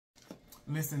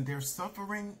Listen, their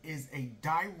suffering is a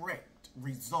direct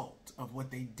result of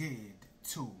what they did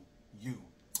to you.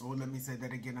 Oh, let me say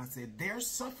that again. I said their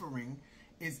suffering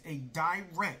is a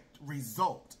direct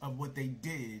result of what they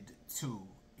did to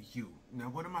you. Now,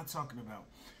 what am I talking about?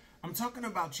 I'm talking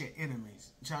about your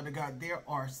enemies. Child of God, there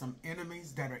are some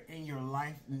enemies that are in your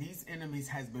life, and these enemies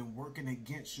has been working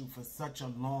against you for such a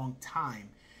long time.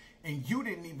 And you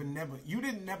didn't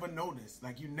never notice,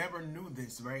 like you never knew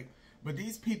this, right? But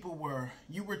these people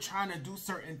you were trying to do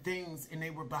certain things and they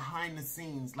were behind the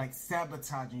scenes, like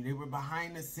sabotaging. They were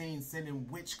behind the scenes sending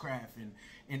witchcraft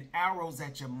and arrows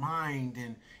at your mind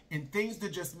and things to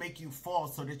just make you fall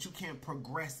so that you can't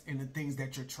progress in the things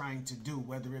that you're trying to do,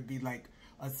 whether it be like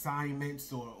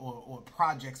assignments or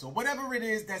projects or whatever it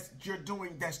is that you're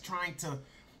doing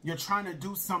you're trying to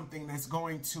do something that's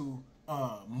going to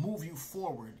move you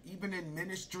forward, even in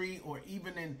ministry or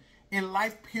even in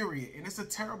life, period. And it's a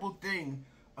terrible thing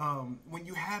when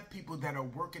you have people that are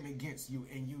working against you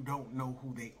and you don't know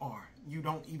who they are. You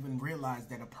don't even realize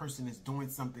that a person is doing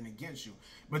something against you.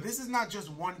 But this is not just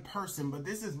one person, but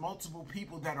this is multiple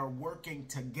people that are working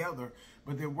together,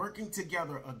 but they're working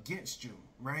together against you,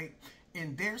 right?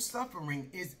 And their suffering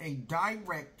is a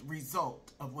direct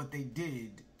result of what they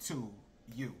did to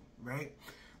you, right?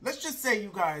 Let's just say,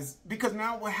 you guys, because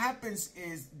now what happens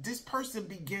is this person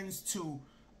begins to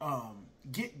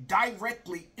get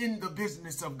directly in the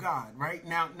business of God, right?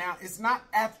 Now it's not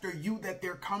after you that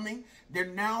they're coming. They're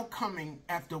now coming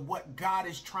after what God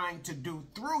is trying to do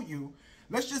through you.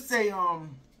 Let's just say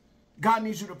God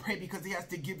needs you to pray because he has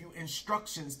to give you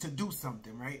instructions to do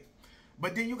something, right?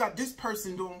 But then you got this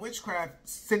person doing witchcraft,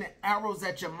 sending arrows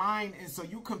at your mind, and so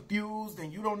you confused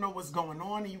and you don't know what's going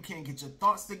on and you can't get your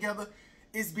thoughts together.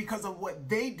 It's because of what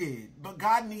they did. But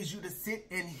God needs you to sit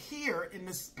and hear in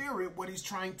the spirit what he's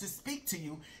trying to speak to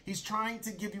you. He's trying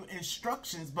to give you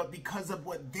instructions, but because of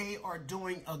what they are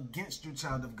doing against you,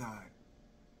 child of God,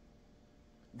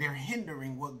 they're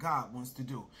hindering what God wants to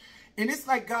do. And it's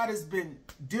like God has been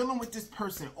dealing with this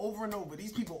person over and over,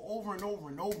 these people over and over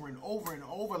and over and over and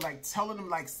over, like telling them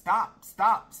like, stop,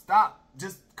 stop, stop,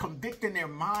 just convicting their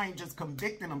mind, just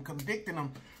convicting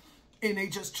them. And they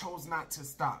just chose not to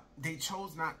stop. They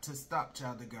chose not to stop,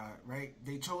 child of God, right?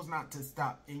 They chose not to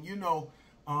stop. And you know,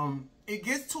 it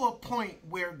gets to a point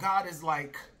where God is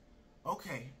like,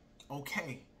 okay,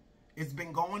 it's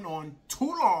been going on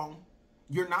too long.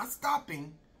 You're not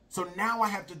stopping. So now I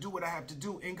have to do what I have to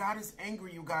do. And God is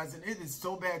angry, you guys. And it is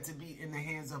so bad to be in the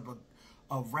hands of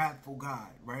a wrathful God,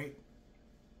 right?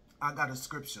 I got a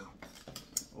scripture.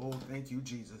 Oh, thank you,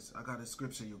 Jesus. I got a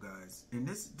scripture, you guys. And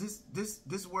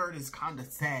this word is kind of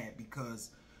sad because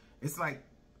it's like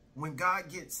when God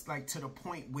gets like to the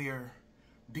point where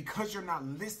because you're not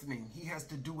listening, he has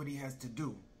to do what he has to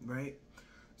do, right?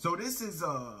 So this is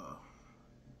the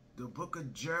book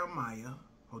of Jeremiah.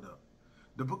 Hold up.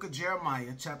 The book of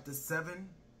Jeremiah, chapter 7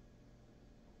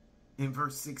 in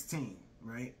verse 16,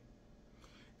 right?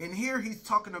 And here he's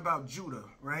talking about Judah,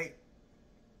 right?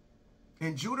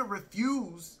 And Judah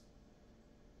refused,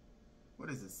 what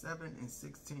is it, 7 and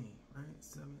 16, right?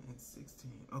 7 and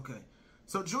 16. Okay.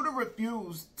 So Judah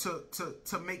refused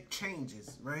to make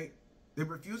changes, right? They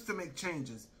refused to make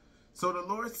changes. So the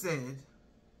Lord said,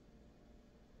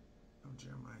 oh,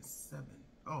 Jeremiah 7.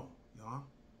 Oh, y'all,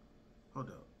 hold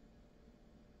up.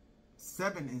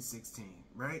 7 and 16,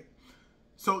 right?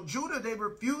 So Judah, they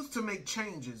refused to make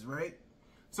changes, right?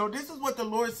 So this is what the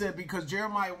Lord said because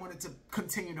Jeremiah wanted to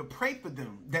continue to pray for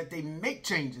them, that they make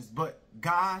changes, but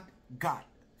God got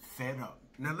fed up.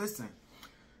 Now listen,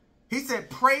 he said,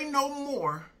 pray no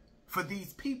more for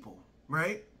these people,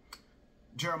 right?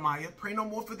 Jeremiah, pray no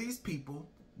more for these people.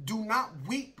 Do not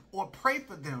weep or pray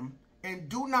for them, and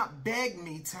do not beg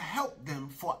me to help them,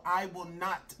 for I will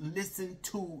not listen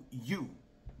to you.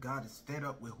 God is fed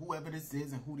up with whoever this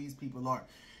is and who these people are.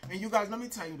 And you guys, let me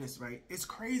tell you this, right? It's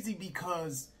crazy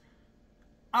because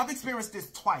I've experienced this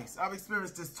twice.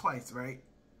 Right?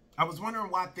 I was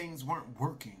wondering why things weren't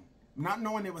working. Not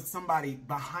knowing there was somebody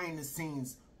behind the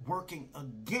scenes working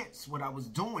against what I was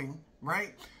doing,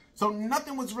 right? So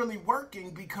nothing was really working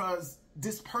because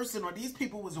this person or these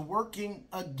people was working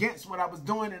against what I was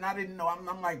doing, and I didn't know.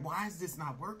 I'm like, why is this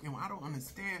not working? Well, I don't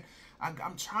understand.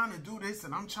 I'm trying to do this,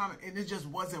 and and it just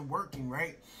wasn't working,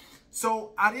 right?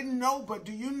 So I didn't know, but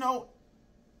do you know,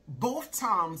 both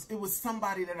times it was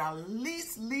somebody that I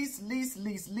least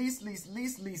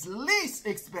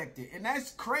expected. And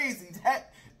that's crazy.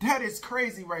 That is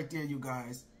crazy right there, you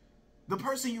guys. The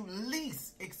person you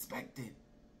least expected.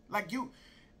 Like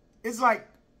it's like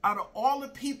out of all the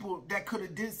people that could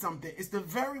have did something, it's the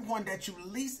very one that you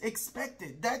least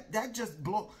expected. That just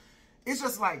blew. It's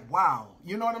just like, wow.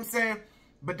 You know what I'm saying?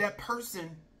 But that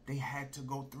person, they had to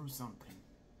go through something.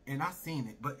 And I seen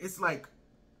it. But it's like,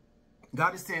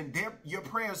 God is saying your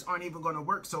prayers aren't even going to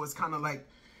work. So it's kind of like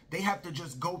they have to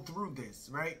just go through this,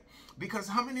 right? Because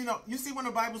how many know? You see when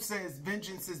the Bible says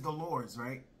vengeance is the Lord's,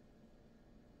 right?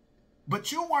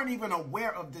 But you weren't even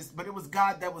aware of this, but it was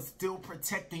God that was still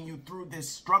protecting you through this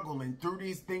struggle and through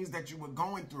these things that you were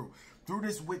going through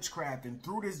this witchcraft and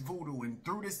through this voodoo and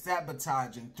through this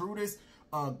sabotage and through this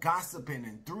gossiping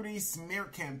and through these smear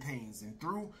campaigns and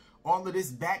through all of this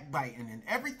backbiting and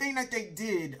everything that they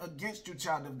did against you,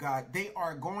 child of God. They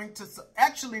are going to,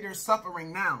 actually they're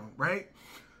suffering now, right?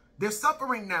 They're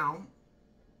suffering now.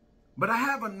 But I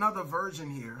have another version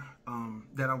here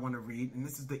that I want to read, and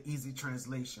this is the easy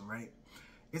translation, right?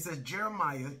 It says,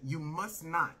 Jeremiah, you must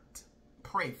not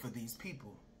pray for these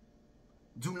people.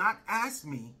 Do not ask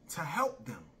me to help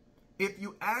them. If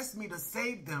you ask me to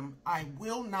save them, I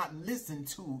will not listen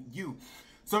to you.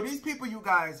 So these people, you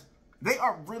guys,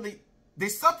 they're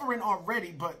suffering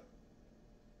already, but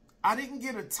I didn't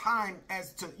get a time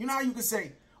as to, you know how you can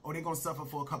say, oh, they're going to suffer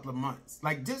for a couple of months.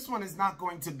 Like this one is not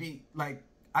going to be like,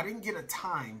 I didn't get a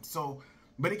time. So,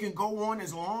 but it can go on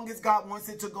as long as God wants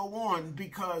it to go on,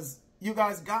 because you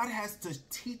guys, God has to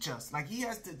teach us. Like he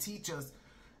has to teach us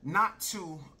not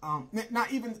to,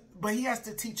 but he has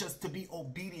to teach us to be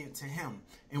obedient to him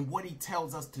and what he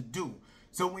tells us to do.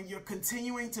 So when you're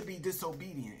continuing to be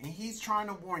disobedient and he's trying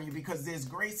to warn you, because there's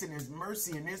grace and there's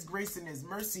mercy and there's grace and there's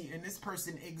mercy, and this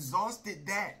person exhausted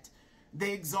that.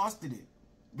 They exhausted it.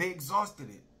 They exhausted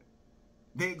it.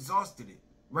 They exhausted it.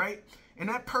 Right? And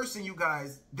that person, you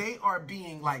guys, they are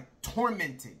being like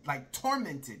tormented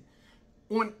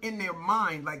in their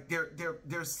mind. Like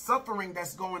they're suffering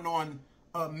that's going on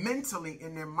mentally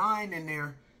in their mind,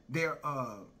 and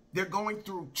they're going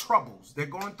through troubles. They're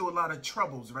going through a lot of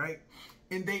troubles, right?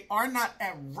 And they are not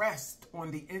at rest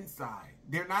on the inside.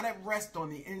 They're not at rest on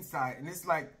the inside. And it's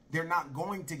like they're not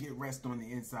going to get rest on the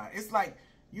inside. It's like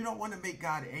you don't want to make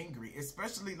God angry,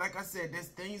 especially, like I said, there's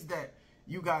things that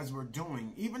you guys were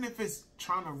doing, even if it's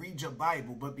trying to read your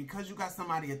Bible, but because you got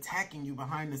somebody attacking you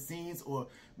behind the scenes, or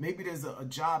maybe there's a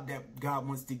job that God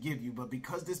wants to give you, but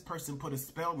because this person put a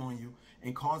spell on you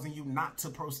and causing you not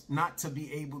to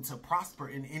be able to prosper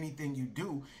in anything you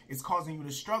do, it's causing you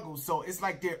to struggle. So it's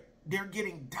like they're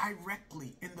getting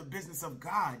directly in the business of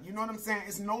God. You know what I'm saying?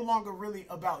 It's no longer really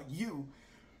about you,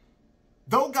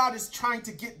 though God is trying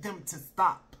to get them to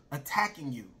stop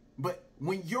attacking you. But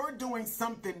when you're doing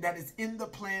something that is in the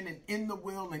plan and in the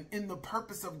will and in the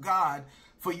purpose of God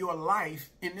for your life,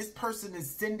 and this person is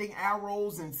sending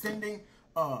arrows and sending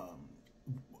all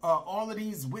of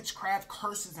these witchcraft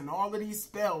curses and all of these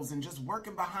spells and just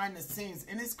working behind the scenes.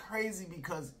 And it's crazy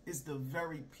because it's the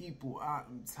very people,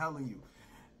 I'm telling you,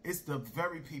 it's the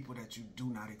very people that you do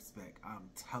not expect. I'm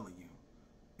telling you,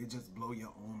 it just blow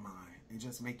your own mind. It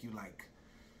just make you like,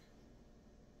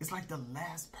 it's like the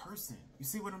last person. You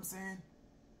see what I'm saying?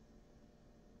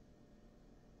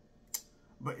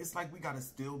 But it's like we got to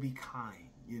still be kind,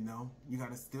 you know? You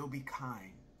got to still be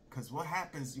kind. Because what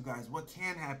happens, you guys, what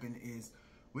can happen is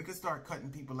we could start cutting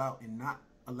people out and not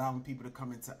allowing people to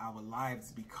come into our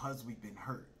lives because we've been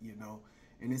hurt, you know?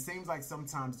 And it seems like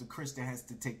sometimes the Christian has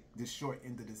to take the short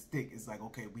end of the stick. It's like,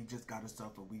 okay, we just got to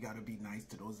suffer. We got to be nice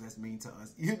to those that's mean to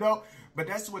us, you know? But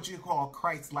that's what you call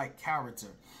Christ-like character.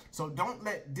 So don't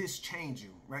let this change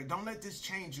you, right? Don't let this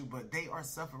change you, but they are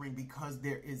suffering because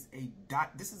there is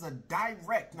this is a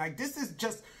direct, like this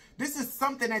is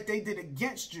something that they did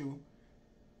against you.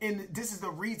 And this is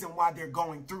the reason why they're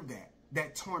going through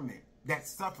that torment, that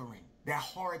suffering, that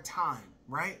hard time,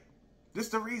 right? This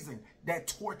is the reason, that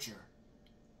torture.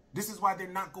 This is why they're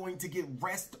not going to get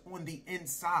rest on the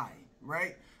inside,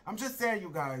 right? I'm just saying, you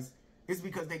guys, it's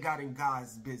because they got in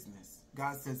God's business.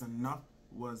 God says enough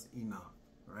was enough,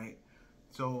 right?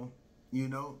 So, you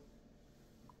know,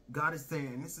 God is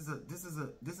saying this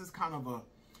is kind of a,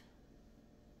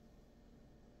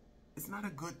 it's not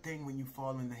a good thing when you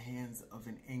fall in the hands of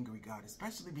an angry God,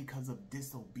 especially because of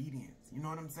disobedience. You know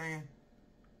what I'm saying?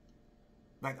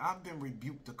 Like, I've been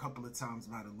rebuked a couple of times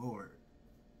by the Lord,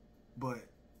 but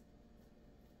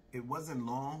it wasn't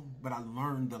long, but I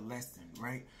learned the lesson,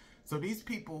 right? So these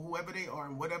people, whoever they are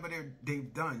and whatever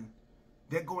they've done,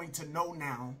 they're going to know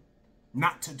now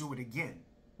not to do it again,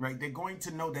 right? They're going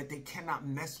to know that they cannot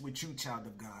mess with you, child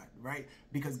of God, right?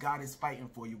 Because God is fighting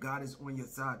for you. God is on your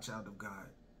side, child of God.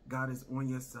 God is on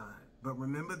your side. But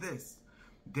remember this,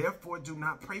 therefore do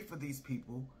not pray for these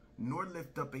people, nor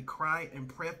lift up a cry and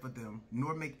prayer for them,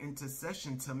 nor make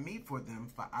intercession to me for them,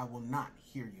 for I will not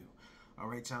hear you. All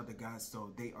right, child of God,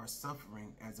 so they are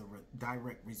suffering as a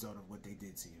direct result of what they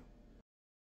did to you.